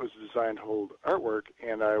found out it was designed to hold artwork,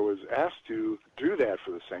 and I was asked to do that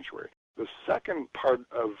for the sanctuary. The second part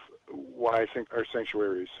of why I think our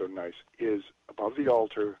sanctuary is so nice is above the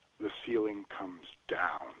altar, the ceiling comes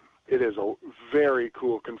down. It is a very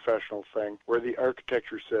cool confessional thing where the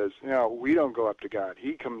architecture says, we don't go up to God.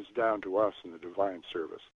 He comes down to us in the divine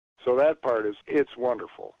service. So that part it's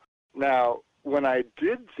wonderful. Now, when I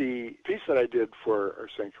did the piece that I did for our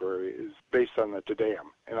sanctuary is based on the Te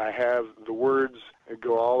Deum, and I have the words that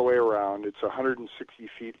go all the way around. It's 160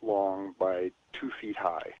 feet long by 2 feet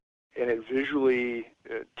high. And it visually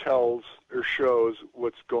tells or shows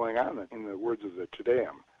what's going on in the words of the Te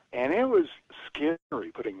Deum. And it was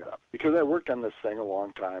scary putting that up because I worked on this thing a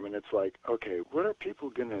long time, and it's like, okay, what are people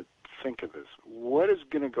going to think of this? What is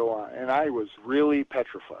going to go on? And I was really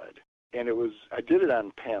petrified. And I did it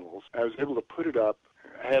on panels. I was able to put it up.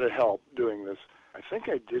 I had help doing this. I think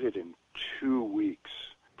I did it in 2 weeks,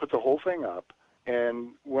 put the whole thing up. And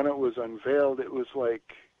when it was unveiled, it was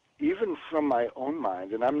like, even from my own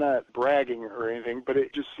mind, and I'm not bragging or anything, but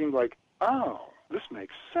it just seemed like, oh, this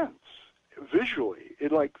makes sense. Visually,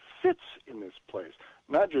 it fits in this place.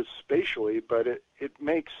 Not just spatially, but it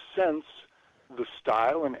makes sense. The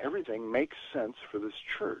style and everything makes sense for this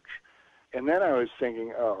church. And then I was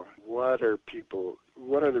thinking, oh, what are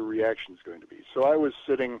the reactions going to be? So I was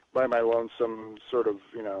sitting by my lonesome sort of,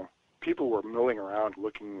 people were milling around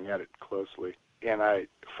looking at it closely. And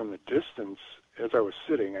from the distance, as I was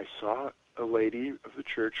sitting, I saw a lady of the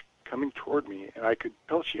church coming toward me, and I could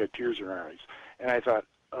tell she had tears in her eyes. And I thought,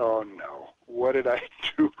 oh no, what did I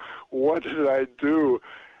do? What did I do?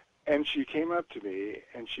 And she came up to me,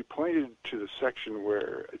 and she pointed to the section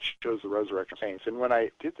where it shows the resurrection saints. And when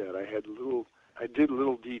I did that, I did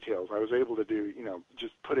little details. I was able to do,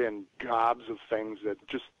 just put in gobs of things that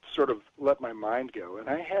just sort of let my mind go. And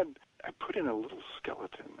I put in a little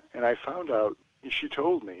skeleton, and I found out, she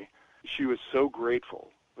told me she was so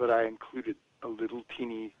grateful that I included a little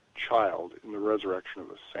teeny child in the resurrection of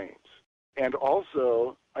the saints. And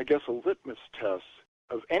also, I guess, a litmus test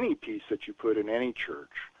of any piece that you put in any church.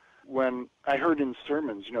 When I heard in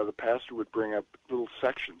sermons, the pastor would bring up little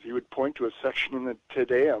sections. He would point to a section in the Te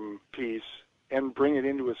Deum piece and bring it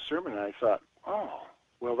into a sermon. And I thought, oh,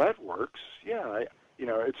 well, that works. Yeah,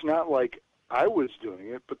 it's not like I was doing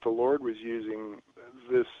it, but the Lord was using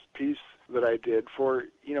this piece that I did for,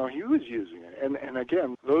 he was using it. And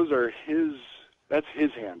again, that's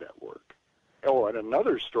his hand at work. Oh, and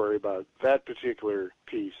another story about that particular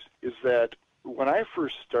piece is that when I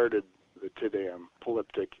first started the Te Deum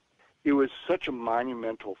polyptych, it was such a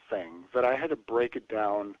monumental thing that I had to break it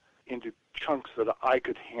down into chunks that I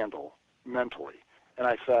could handle mentally. And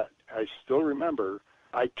I still remember,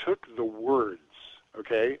 I took the words,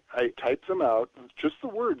 okay? I typed them out, just the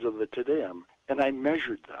words of the Te Deum, and I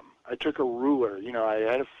measured them. I took a ruler,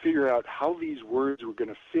 I had to figure out how these words were going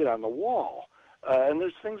to fit on the wall. And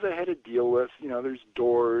there's things I had to deal with, there's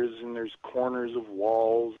doors and there's corners of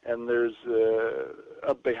walls, and there's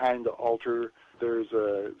up behind the altar, there's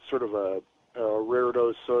a sort of a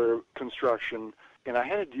reredos sort of construction, and I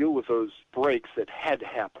had to deal with those breaks that had to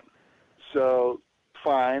happen. So,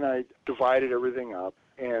 fine, I divided everything up,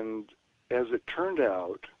 and as it turned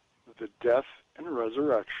out, the death and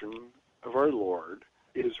resurrection of our Lord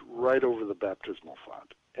is right over the baptismal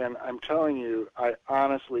font. And I'm telling you, I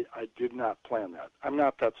did not plan that. I'm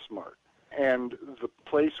not that smart. And the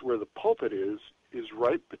place where the pulpit is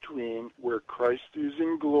right between where Christ is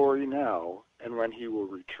in glory now and when he will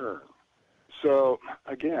return. So,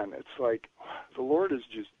 again, it's like the Lord is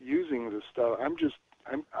just using this stuff.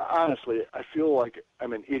 Honestly, I feel like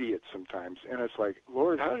I'm an idiot sometimes. And it's like,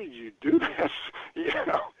 Lord, how did you do this?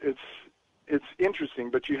 It's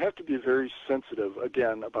interesting, but you have to be very sensitive,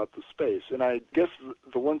 again, about the space. And I guess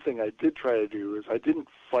the one thing I did try to do is I didn't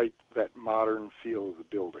fight that modern feel of the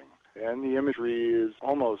building. And the imagery is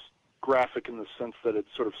almost graphic in the sense that it's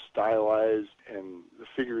sort of stylized, and the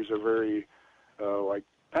figures are very,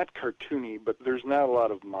 not cartoony, but there's not a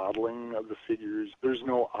lot of modeling of the figures. There's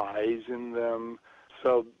no eyes in them.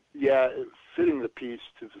 So, yeah, fitting the piece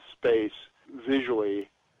to the space visually,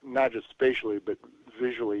 not just spatially, but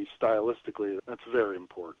visually, stylistically, that's very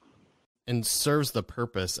important. And serves the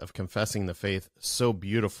purpose of confessing the faith so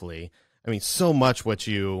beautifully. I mean, so much what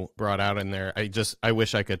you brought out in there. I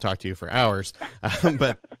wish I could talk to you for hours.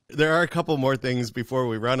 But there are a couple more things before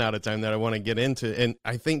we run out of time that I want to get into. And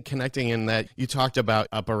I think connecting in that you talked about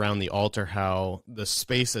up around the altar, how the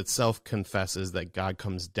space itself confesses that God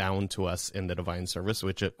comes down to us in the divine service,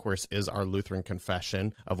 which of course is our Lutheran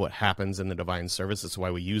confession of what happens in the divine service. That's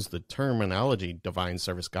why we use the terminology divine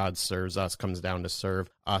service. God serves us, comes down to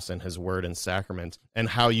serve us in his word and sacrament, and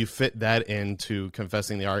how you fit that into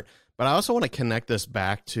confessing the art. But I also want to connect this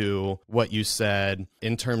back to what you said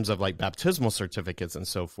in terms of like baptismal certificates and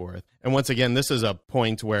so forth. And once again, this is a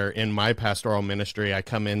point where in my pastoral ministry, I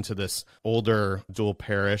come into this older dual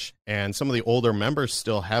parish, and some of the older members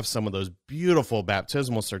still have some of those beautiful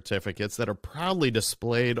baptismal certificates that are proudly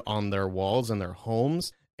displayed on their walls in their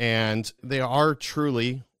homes. And they are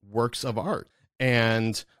truly works of art.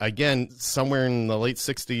 And again, somewhere in the late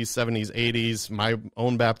 60s, 70s, 80s, my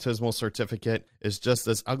own baptismal certificate is just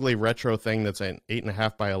this ugly retro thing that's an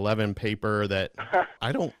 8.5 by 11 paper that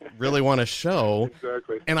I don't really want to show.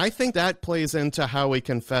 Exactly. And I think that plays into how we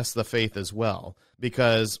confess the faith as well.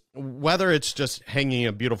 Because whether it's just hanging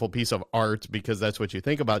a beautiful piece of art because that's what you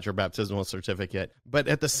think about your baptismal certificate, but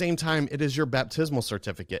at the same time, it is your baptismal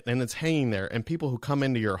certificate and it's hanging there, and people who come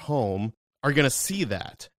into your home are going to see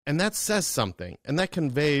that. And that says something, and that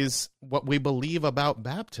conveys what we believe about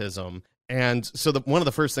baptism. And so one of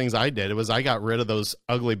the first things I did was I got rid of those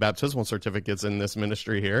ugly baptismal certificates in this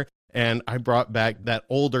ministry here, and I brought back that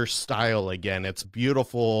older style again. It's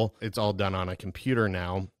beautiful. It's all done on a computer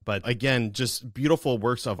now. But again, just beautiful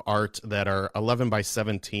works of art that are 11 by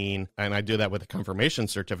 17. And I do that with the confirmation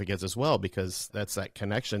certificates as well, because that's that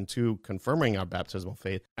connection to confirming our baptismal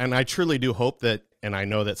faith. And I truly do hope that, and I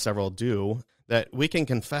know that several do, that we can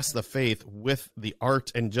confess the faith with the art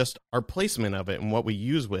and just our placement of it and what we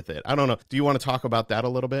use with it. I don't know. Do you want to talk about that a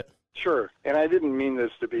little bit? Sure. And I didn't mean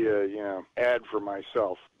this to be a, ad for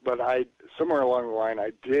myself, but somewhere along the line,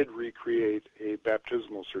 I did recreate a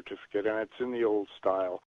baptismal certificate, and it's in the old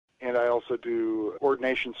style. And I also do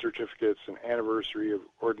ordination certificates and anniversary of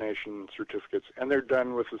ordination certificates, and they're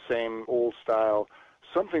done with the same old style,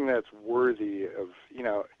 something that's worthy of,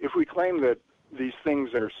 if we claim that these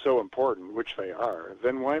things are so important, which they are,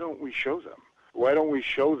 then why don't we show them? Why don't we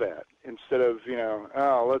show that instead of,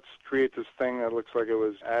 let's create this thing that looks like it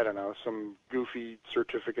was, some goofy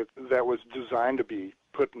certificate that was designed to be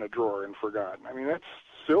put in a drawer and forgotten. I mean, that's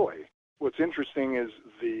silly. What's interesting is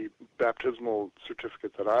the baptismal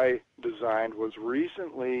certificate that I designed was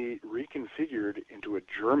recently reconfigured into a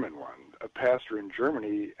German one. A pastor in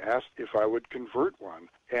Germany asked if I would convert one.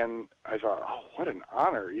 And I thought, oh, what an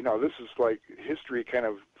honor. This is like history kind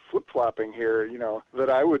of flip-flopping here,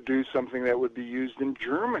 that I would do something that would be used in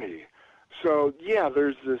Germany. So, yeah,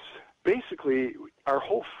 there's this basically, our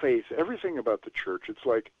whole faith, everything about the church, it's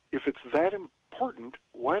like, if it's that important,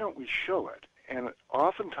 why don't we show it? And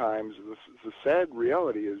oftentimes, the sad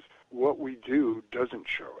reality is what we do doesn't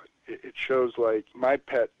show it. It shows, like, my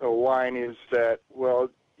pet line is that, well,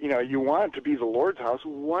 you want it to be the Lord's house.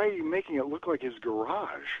 Why are you making it look like his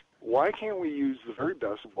garage? Why can't we use the very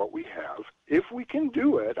best of what we have? If we can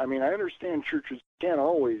do it, I mean, I understand churches can't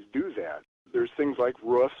always do that. There's things like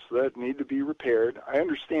roofs that need to be repaired. I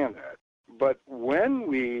understand that. But when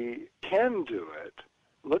we can do it,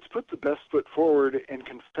 let's put the best foot forward and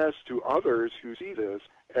confess to others who see this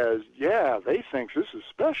as, yeah, they think this is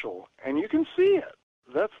special, and you can see it.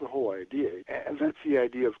 That's the whole idea. And that's the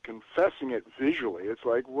idea of confessing it visually. It's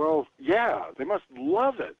like, well, yeah, they must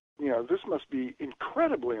love it. This must be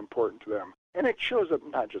incredibly important to them. And it shows up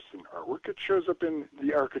not just in artwork, it shows up in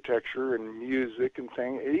the architecture and music and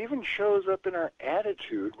things. It even shows up in our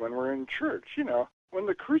attitude when we're in church. When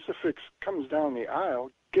the crucifix comes down the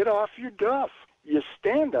aisle, get off your duff. You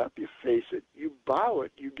stand up, you face it, you bow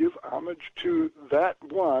it, you give homage to that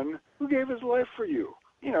one who gave his life for you.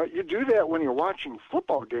 You do that when you're watching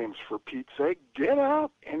football games, for Pete's sake. Get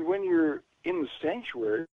up. And when you're in the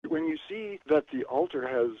sanctuary, when you see that the altar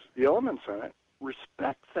has the elements on it,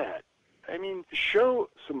 respect that. I mean, show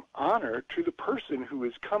some honor to the person who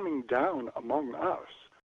is coming down among us.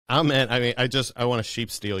 Amen. I mean, I want to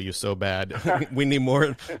sheep steal you so bad. We need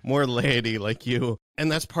more laity like you.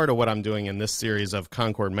 And that's part of what I'm doing in this series of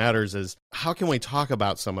Concord Matters is how can we talk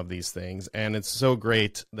about some of these things? And it's so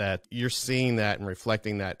great that you're seeing that and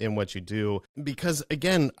reflecting that in what you do. Because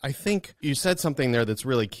again, I think you said something there that's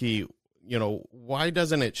really key. Why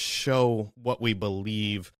doesn't it show what we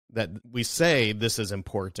believe, that we say this is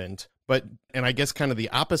important? And I guess kind of the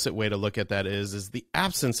opposite way to look at that is the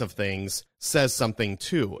absence of things says something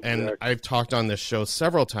too. And exactly. I've talked on this show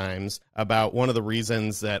several times about one of the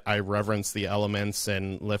reasons that I reverence the elements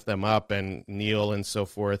and lift them up and kneel and so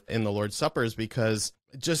forth in the Lord's Supper is because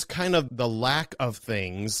just kind of the lack of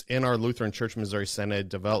things in our Lutheran Church Missouri Synod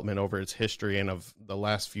development over its history and of the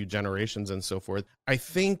last few generations and so forth. I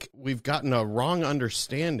think we've gotten a wrong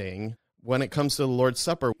understanding when it comes to the Lord's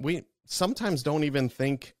Supper. We sometimes don't even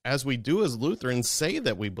think, as we do as Lutherans, say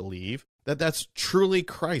that we believe that that's truly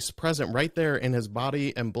Christ present right there in his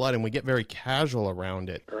body and blood, and we get very casual around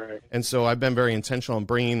it. Right. And so I've been very intentional in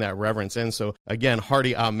bringing that reverence in. So again,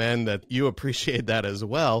 hearty amen that you appreciate that as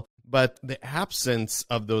well. But the absence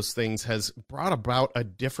of those things has brought about a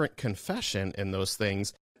different confession in those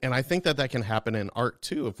things. And I think that can happen in art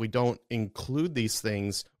too. If we don't include these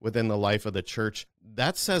things within the life of the church,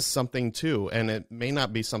 that says something too. And it may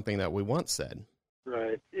not be something that we once said.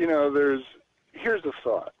 Right. Here's a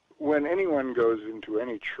thought. When anyone goes into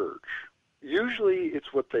any church, usually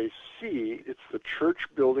it's what they see. It's the church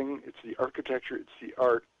building, it's the architecture, it's the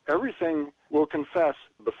art. Everything will confess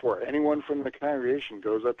before anyone from the congregation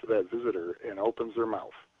goes up to that visitor and opens their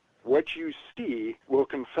mouth. What you see will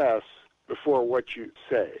confess before what you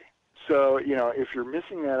say. So, if you're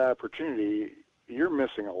missing that opportunity, you're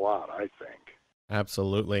missing a lot, I think.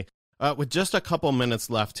 Absolutely. With just a couple minutes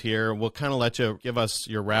left here, we'll kind of let you give us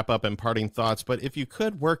your wrap-up and parting thoughts, but if you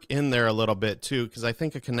could work in there a little bit too, because I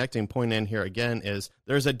think a connecting point in here again is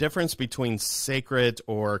there's a difference between sacred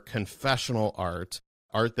or confessional art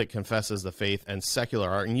that confesses the faith, and secular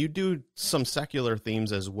art, and you do some secular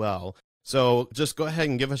themes as well. So just go ahead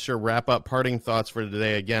and give us your wrap-up parting thoughts for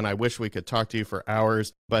today. Again, I wish we could talk to you for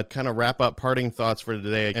hours, but kind of wrap up parting thoughts for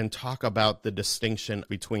today and talk about the distinction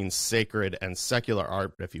between sacred and secular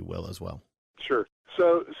art, if you will, as well. Sure.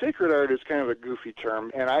 So sacred art is kind of a goofy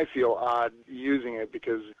term, and I feel odd using it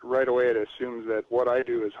because right away it assumes that what I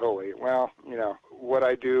do is holy. Well, what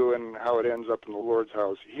I do and how it ends up in the Lord's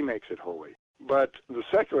house, he makes it holy. But the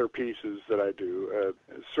secular pieces that I do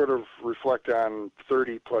sort of reflect on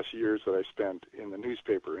 30-plus years that I spent in the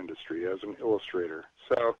newspaper industry as an illustrator.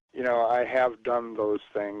 So, I have done those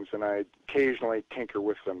things, and I occasionally tinker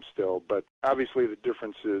with them still. But obviously the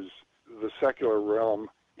difference is the secular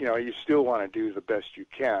realm, you still want to do the best you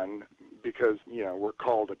can because, we're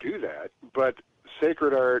called to do that. But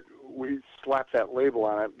sacred art, we slap that label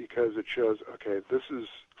on it because it shows, okay, this is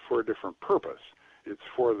for a different purpose. It's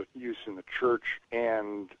for the use in the church,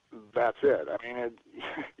 and that's it. I mean,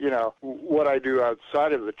 what I do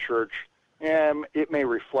outside of the church, and it may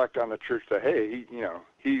reflect on the church that, hey,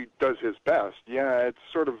 he does his best. Yeah, it's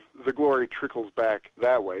sort of the glory trickles back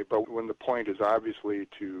that way. But when the point is obviously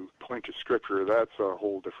to point to Scripture, that's a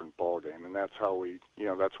whole different ballgame, and that's how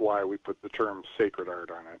that's why we put the term sacred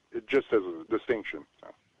art on it just as a distinction. So.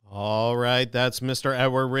 All right, that's Mr.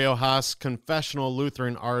 Edward Riojas, confessional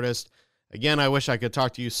Lutheran artist. Again, I wish I could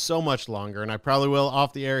talk to you so much longer, and I probably will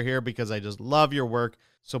off the air here because I just love your work.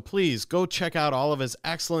 So please go check out all of his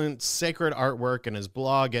excellent sacred artwork and his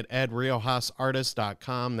blog at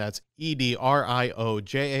edriojasartist.com. That's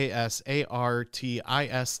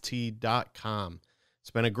edriojasartist.com.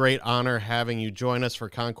 It's been a great honor having you join us for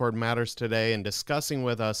Concord Matters today and discussing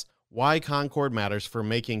with us why Concord matters for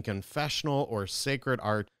making confessional or sacred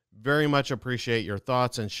art. Very much appreciate your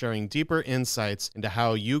thoughts and sharing deeper insights into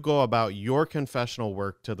how you go about your confessional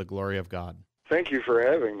work to the glory of God. Thank you for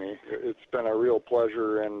having me. It's been a real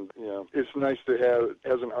pleasure, and it's nice to have,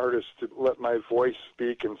 as an artist, to let my voice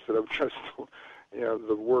speak instead of just,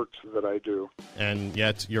 the works that I do. And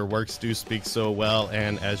yet your works do speak so well,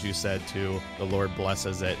 and as you said too, the Lord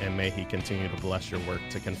blesses it, and may He continue to bless your work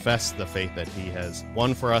to confess the faith that He has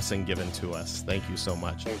won for us and given to us. Thank you so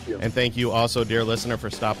much. Thank you. And thank you also, dear listener, for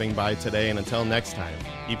stopping by today, and until next time,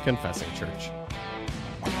 keep confessing, church.